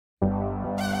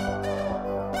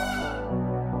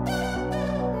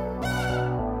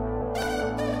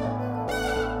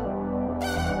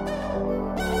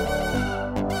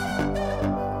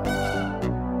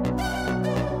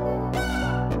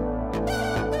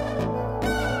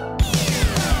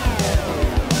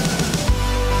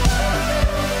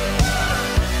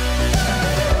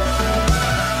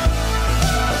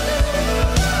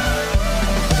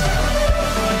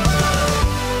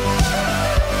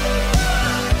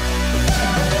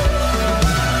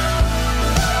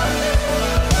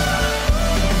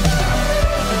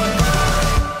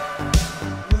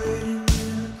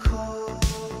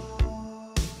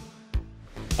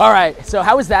All right, so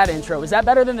how was that intro? Was that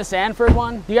better than the Sanford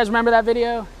one? Do you guys remember that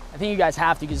video? I think you guys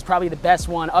have to, because it's probably the best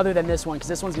one other than this one, because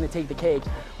this one's gonna take the cake.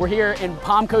 We're here in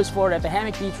Palm Coast, Florida at the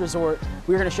Hammock Beach Resort.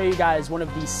 We're gonna show you guys one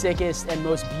of the sickest and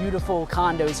most beautiful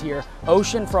condos here.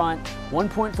 Oceanfront,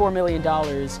 $1.4 million,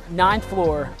 9th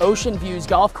floor, ocean views,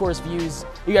 golf course views.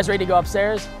 You guys ready to go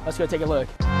upstairs? Let's go take a look.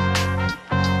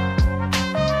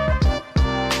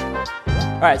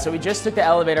 All right, so we just took the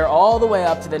elevator all the way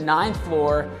up to the 9th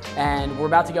floor, and we're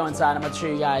about to go inside. I'm about to show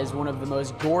you guys one of the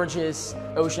most gorgeous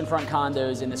oceanfront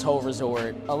condos in this whole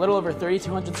resort. A little over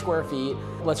 3,200 square feet.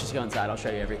 Let's just go inside, I'll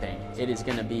show you everything. It is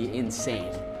gonna be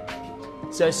insane.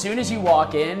 So as soon as you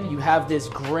walk in, you have this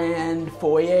grand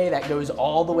foyer that goes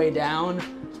all the way down.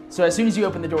 So as soon as you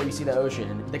open the door, you see the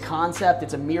ocean. The concept,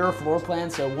 it's a mirror floor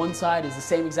plan, so one side is the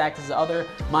same exact as the other,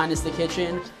 minus the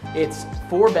kitchen. It's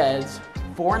 4 beds,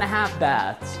 4.5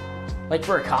 baths. Like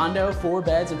for a condo, 4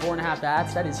 beds and 4.5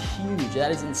 baths, that is huge, that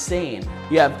is insane.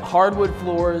 You have hardwood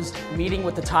floors, meeting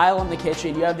with the tile in the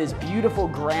kitchen. You have this beautiful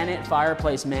granite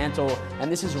fireplace mantle,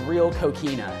 and this is real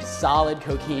coquina, solid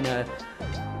coquina,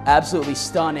 absolutely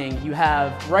stunning. You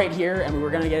have right here, and we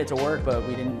were gonna get it to work, but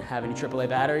we didn't have any AAA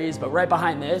batteries, but right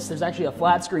behind this, there's actually a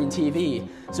flat screen TV.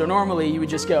 So normally you would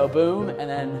just go boom, and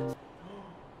then,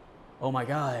 oh my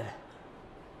God,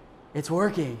 it's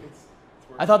working.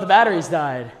 I thought the batteries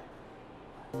died.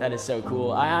 That is so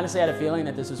cool. I honestly had a feeling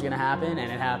that this was gonna happen,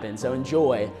 and it happened. So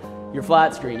enjoy your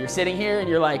flat screen. You're sitting here and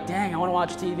you're like, dang, I wanna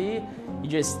watch TV. You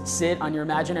just sit on your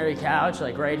imaginary couch,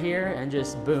 like right here, and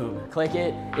just boom, click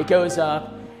it, it goes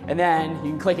up, and then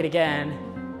you can click it again,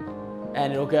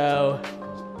 and it'll go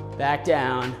back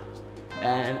down,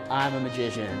 and I'm a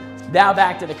magician. Now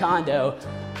back to the condo.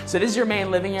 So this is your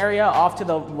main living area, off to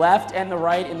the left and the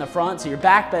right in the front. So your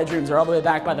back bedrooms are all the way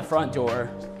back by the front door.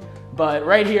 But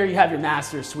right here you have your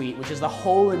master suite, which is the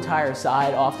whole entire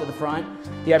side off to the front.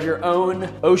 You have your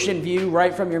own ocean view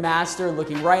right from your master,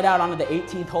 looking right out onto the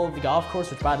 18th hole of the golf course,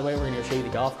 which by the way, we're gonna show you the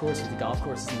golf course, because the golf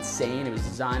course is insane. It was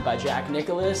designed by Jack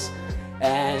Nicklaus,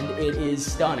 and it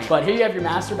is stunning. But here you have your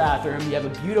master bathroom. You have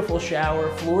a beautiful shower,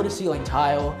 floor to ceiling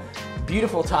tile,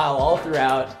 beautiful tile all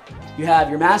throughout. You have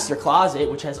your master closet,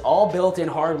 which has all built-in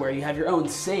hardware. You have your own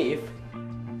safe,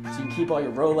 so you can keep all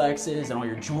your Rolexes and all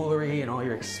your jewelry and all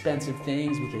your expensive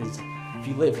things, because if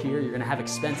you live here, you're gonna have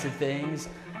expensive things.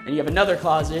 And you have another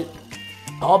closet,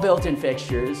 all built-in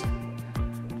fixtures.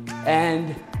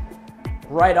 And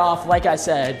right off, like I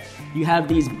said, you have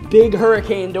these big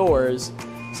hurricane doors.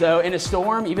 So in a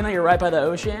storm, even though you're right by the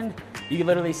ocean, you can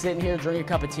literally sit in here, drink a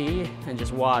cup of tea, and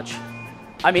just watch.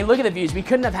 I mean, look at the views. We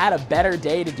couldn't have had a better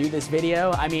day to do this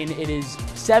video. I mean, it is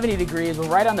 70 degrees. We're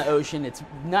right on the ocean. It's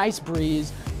nice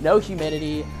breeze, no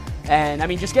humidity. And I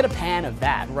mean, just get a pan of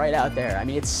that right out there. I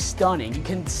mean, it's stunning. You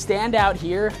can stand out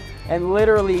here and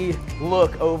literally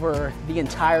look over the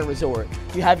entire resort.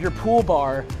 You have your pool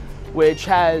bar, which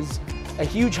has a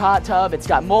huge hot tub. It's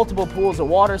got multiple pools, a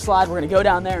water slide. We're gonna go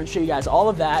down there and show you guys all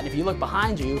of that. And if you look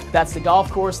behind you, that's the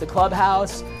golf course, the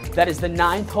clubhouse. That is the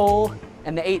 9th hole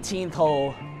and the 18th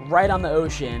hole right on the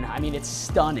ocean. I mean, it's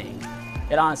stunning.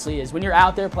 It honestly is. When you're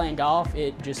out there playing golf,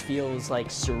 it just feels like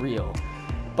surreal.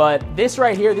 But this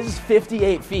right here, this is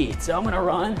 58 feet. So I'm gonna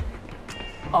run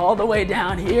all the way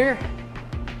down here,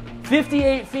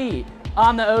 58 feet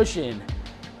on the ocean.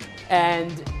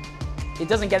 And it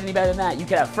doesn't get any better than that. You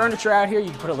could have furniture out here.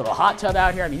 You can put a little hot tub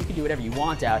out here. I mean, you can do whatever you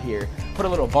want out here. Put a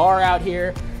little bar out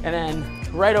here. And then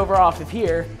right over off of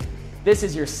here, this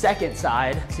is your second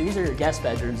side. So these are your guest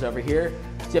bedrooms over here.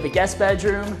 So you have a guest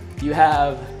bedroom. You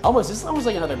have this is almost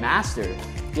like another master.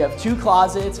 You have 2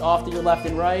 closets off to your left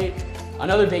and right.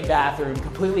 Another big bathroom,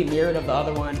 completely mirrored of the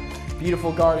other one.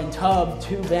 Beautiful garden tub,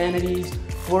 2 vanities,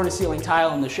 floor to ceiling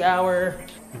tile in the shower.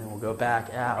 And we'll go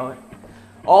back out.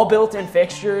 All built-in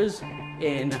fixtures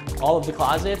in all of the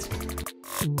closets.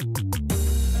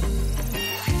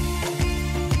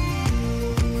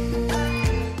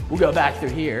 We'll go back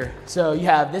through here. So you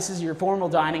have, this is your formal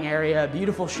dining area,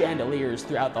 beautiful chandeliers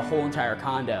throughout the whole entire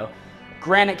condo.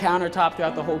 Granite countertop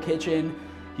throughout the whole kitchen.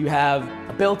 You have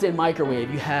a built-in microwave.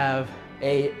 You have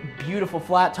a beautiful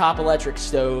flat top electric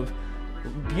stove,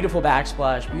 beautiful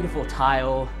backsplash, beautiful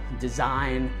tile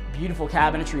design, beautiful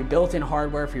cabinetry, built-in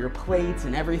hardware for your plates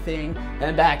and everything. And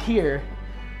then back here,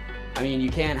 I mean, you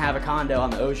can't have a condo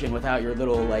on the ocean without your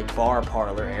little like bar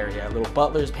parlor area, a little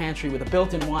butler's pantry with a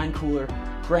built-in wine cooler,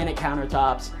 granite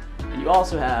countertops. And you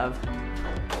also have,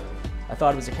 I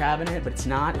thought it was a cabinet, but it's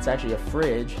not, it's actually a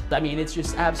fridge. I mean, it's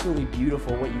just absolutely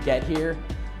beautiful what you get here.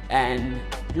 And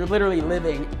you're literally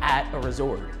living at a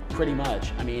resort, pretty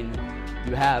much. I mean,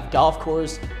 you have golf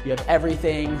course, you have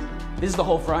everything. This is the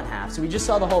whole front half. So we just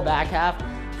saw the whole back half.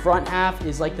 front half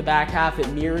is like the back half. It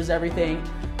mirrors everything.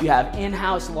 You have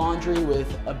in-house laundry with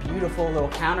a beautiful little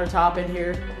countertop in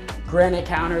here, granite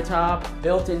countertop,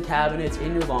 built-in cabinets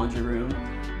in your laundry room.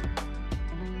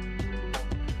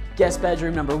 Guest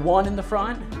bedroom number 1 in the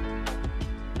front.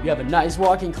 You have a nice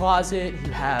walk-in closet.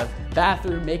 You have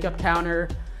bathroom, makeup counter,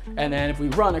 and then if we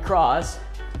run across,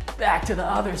 back to the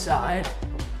other side,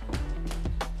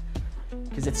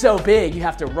 because it's so big, you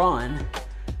have to run,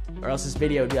 or else this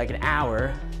video would be like an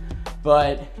hour.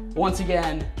 But once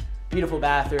again, beautiful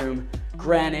bathroom,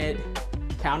 granite,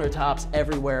 countertops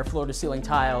everywhere, floor to ceiling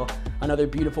tile, another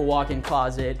beautiful walk-in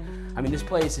closet. I mean, this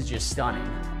place is just stunning.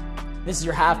 This is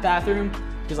your half bathroom,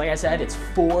 because like I said, it's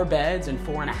 4 beds and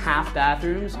 4.5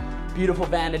 bathrooms. Beautiful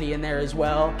vanity in there as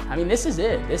well. I mean, this is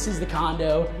it. This is the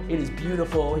condo. It is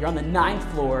beautiful. You're on the 9th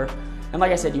floor. And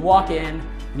like I said, you walk in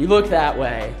and you look that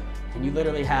way and you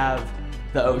literally have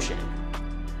the ocean.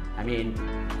 I mean,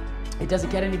 it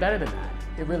doesn't get any better than that.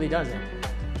 It really doesn't.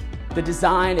 The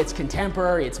design, it's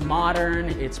contemporary, it's modern,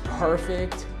 it's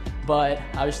perfect. But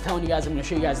I was telling you guys, I'm gonna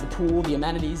show you guys the pool, the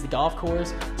amenities, the golf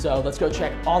course. So let's go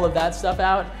check all of that stuff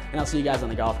out and I'll see you guys on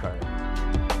the golf cart.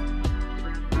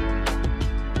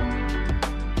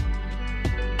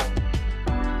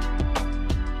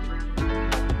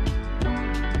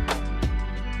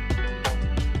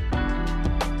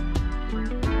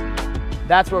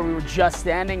 That's where we were just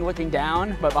standing, looking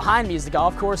down. But behind me is the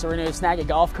golf course, so we're gonna snag a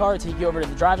golf cart, take you over to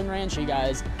the driving range, show you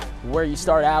guys where you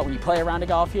start out when you play around a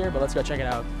golf here, but let's go check it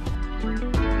out.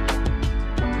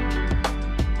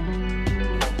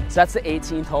 So that's the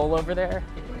 18th hole over there,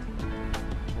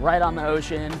 right on the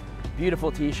ocean.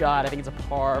 Beautiful tee shot. I think it's a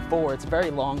par 4. It's a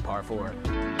very long par 4.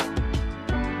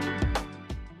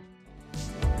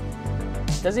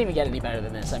 Doesn't even get any better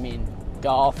than this. I mean,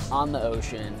 golf on the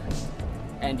ocean,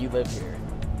 and you live here,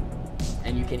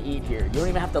 and you can eat here. You don't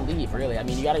even have to leave, really. I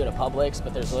mean, you gotta go to Publix,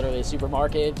 but there's literally a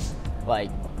supermarket, like,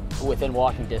 within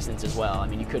walking distance as well. I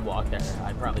mean, you could walk there.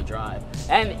 I'd probably drive.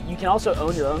 And you can also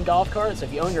own your own golf cart. So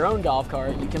if you own your own golf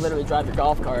cart, you can literally drive your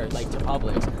golf cart like to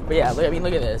Publix. But yeah, I mean,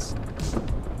 look at this.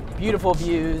 Beautiful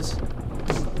views.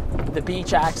 The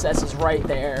beach access is right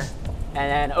there.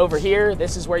 And then over here,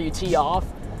 this is where you tee off.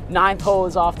 9th hole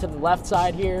is off to the left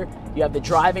side here. You have the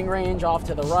driving range off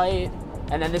to the right.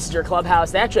 And then this is your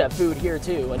clubhouse. They actually have food here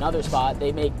too. Another spot,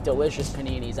 they make delicious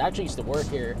paninis. I actually used to work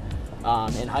here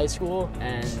in high school,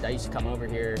 and I used to come over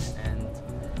here, and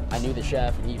I knew the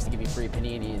chef, and he used to give me free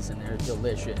paninis, and they're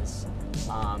delicious.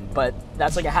 But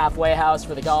that's like a halfway house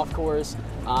for the golf course.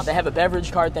 They have a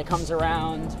beverage cart that comes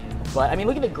around. But I mean,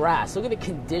 look at the grass. Look at the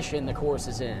condition the course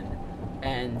is in.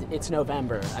 And it's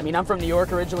November. I mean, I'm from New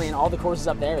York originally, and all the courses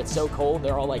up there, it's so cold.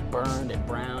 They're all like burned and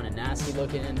brown and nasty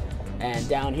looking. And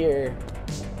down here,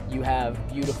 you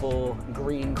have beautiful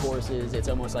green courses. It's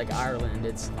almost like Ireland.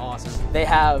 It's awesome. They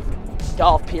have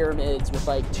golf pyramids with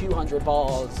like 200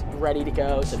 balls ready to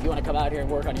go. So if you want to come out here and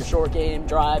work on your short game,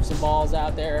 drive some balls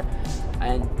out there,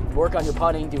 and work on your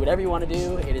putting, do whatever you want to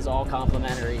do, it is all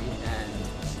complimentary.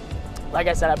 And like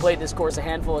I said, I played this course a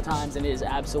handful of times, and it is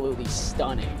absolutely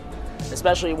stunning.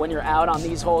 Especially when you're out on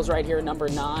these holes right here, number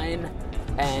 9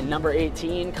 and number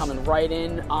 18, coming right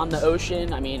in on the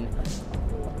ocean. I mean,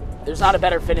 there's not a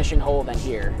better finishing hole than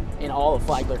here in all of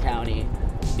Flagler County,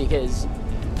 because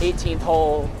 18th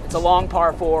hole, it's a long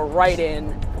par 4 right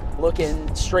in,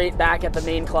 looking straight back at the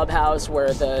main clubhouse where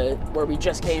we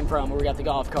just came from, where we got the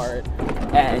golf cart.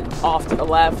 And off to the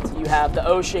left, you have the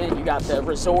ocean, you got the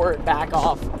resort back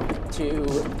off to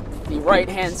the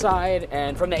right-hand side.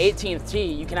 And from the 18th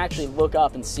tee, you can actually look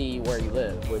up and see where you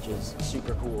live, which is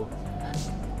super cool.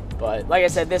 But like I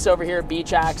said, this over here,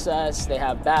 beach access, they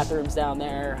have bathrooms down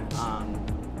there.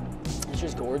 It's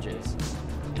just gorgeous.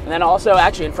 And then also,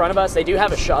 actually in front of us, they do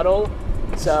have a shuttle.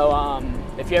 So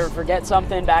if you ever forget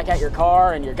something back at your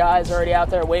car and your guy's already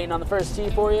out there waiting on the first tee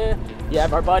for you, you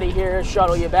have our buddy here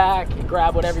shuttle you back,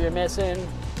 grab whatever you're missing,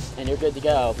 and you're good to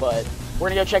go. But we're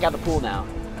gonna go check out the pool now.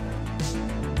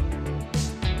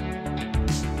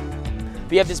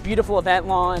 We have this beautiful event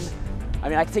lawn. I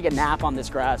mean, I could take a nap on this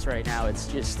grass right now. It's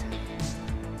just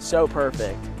so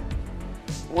perfect.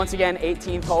 Once again,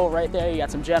 18th hole right there. You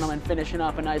got some gentlemen finishing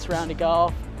up a nice round of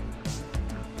golf.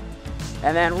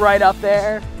 And then right up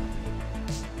there,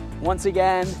 once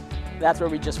again, that's where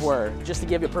we just were, just to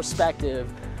give you a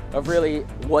perspective of really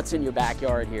what's in your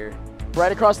backyard here.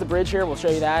 Right across the bridge here, we'll show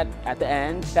you that at the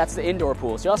end. That's the indoor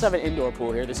pool. So you also have an indoor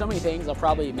pool here. There's so many things I'll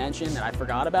probably mention that I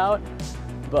forgot about,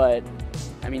 but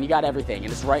I mean, you got everything,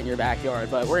 and it's right in your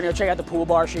backyard. But we're gonna go check out the pool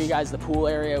bar, show you guys the pool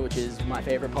area, which is my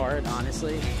favorite part,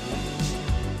 honestly.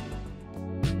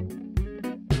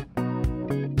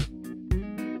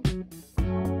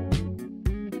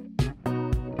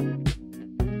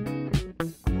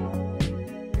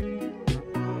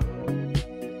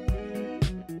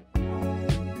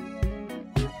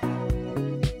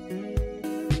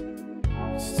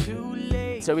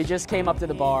 right, so we just came up to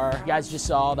the bar. You guys just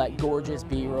saw that gorgeous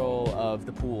B-roll of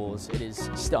the pools. It is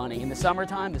stunning. In the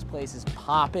summertime, this place is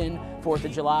popping. 4th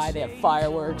of July, they have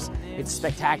fireworks. It's a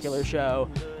spectacular show.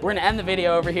 We're gonna end the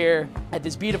video over here at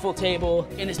this beautiful table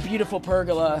in this beautiful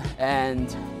pergola.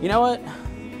 And you know what?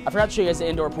 I forgot to show you guys the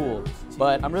indoor pool,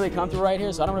 but I'm really comfortable right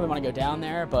here, so I don't really wanna go down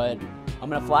there, but I'm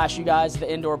gonna flash you guys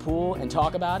the indoor pool and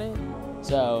talk about it.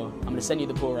 So I'm gonna send you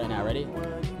the pool right now, ready?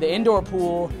 The indoor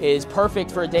pool is perfect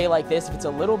for a day like this. If it's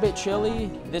a little bit chilly,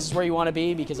 this is where you wanna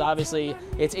be because obviously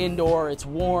it's indoor, it's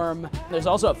warm. There's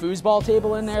also a foosball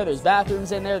table in there, there's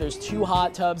bathrooms in there, there's 2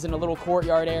 hot tubs in a little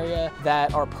courtyard area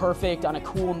that are perfect on a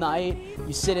cool night.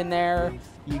 You sit in there,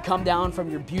 you come down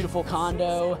from your beautiful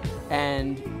condo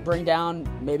and bring down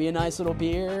maybe a nice little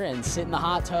beer and sit in the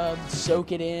hot tub,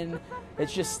 soak it in.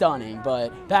 It's just stunning,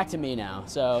 but back to me now.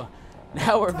 So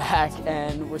now we're back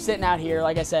and we're sitting out here,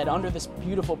 like I said, under this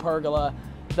beautiful pergola.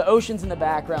 The ocean's in the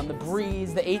background, the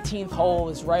breeze, the 18th hole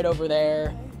is right over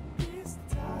there.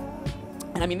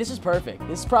 And I mean, this is perfect.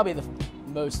 This is probably the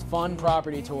most fun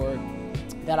property tour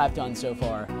that I've done so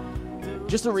far.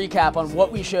 Just to recap on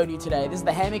what we showed you today, this is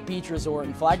the Hammock Beach Resort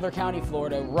in Flagler County,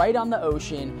 Florida, right on the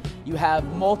ocean. You have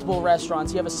multiple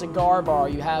restaurants, you have a cigar bar,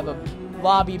 you have a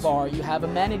lobby bar, you have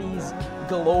amenities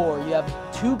galore, you have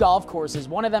 2 golf courses.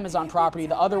 One of them is on property,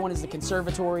 the other one is the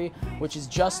conservatory, which is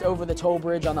just over the toll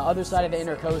bridge on the other side of the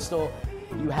intercoastal.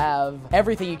 You have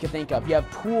everything you can think of. You have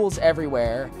pools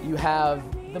everywhere. You have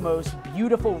the most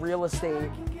beautiful real estate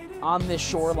on this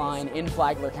shoreline in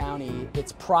Flagler County.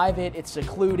 It's private, it's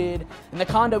secluded, and the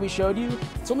condo we showed you,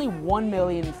 it's only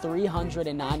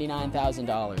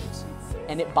 $1,399,000,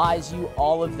 and it buys you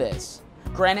all of this.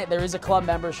 Granted, there is a club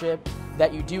membership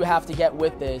that you do have to get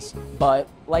with this, but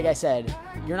like I said,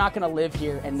 you're not gonna live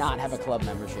here and not have a club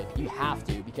membership. You have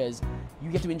to, because you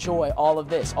get to enjoy all of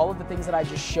this, all of the things that I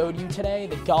just showed you today,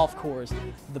 the golf course,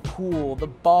 the pool, the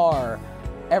bar,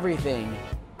 everything,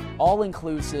 all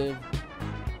inclusive,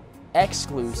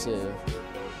 exclusive,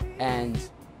 and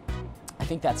I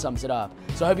think that sums it up.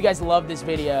 So I hope you guys loved this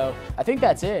video. I think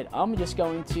that's it. I'm just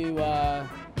going to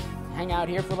hang out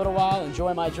here for a little while,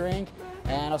 enjoy my drink,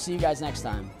 and I'll see you guys next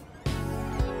time.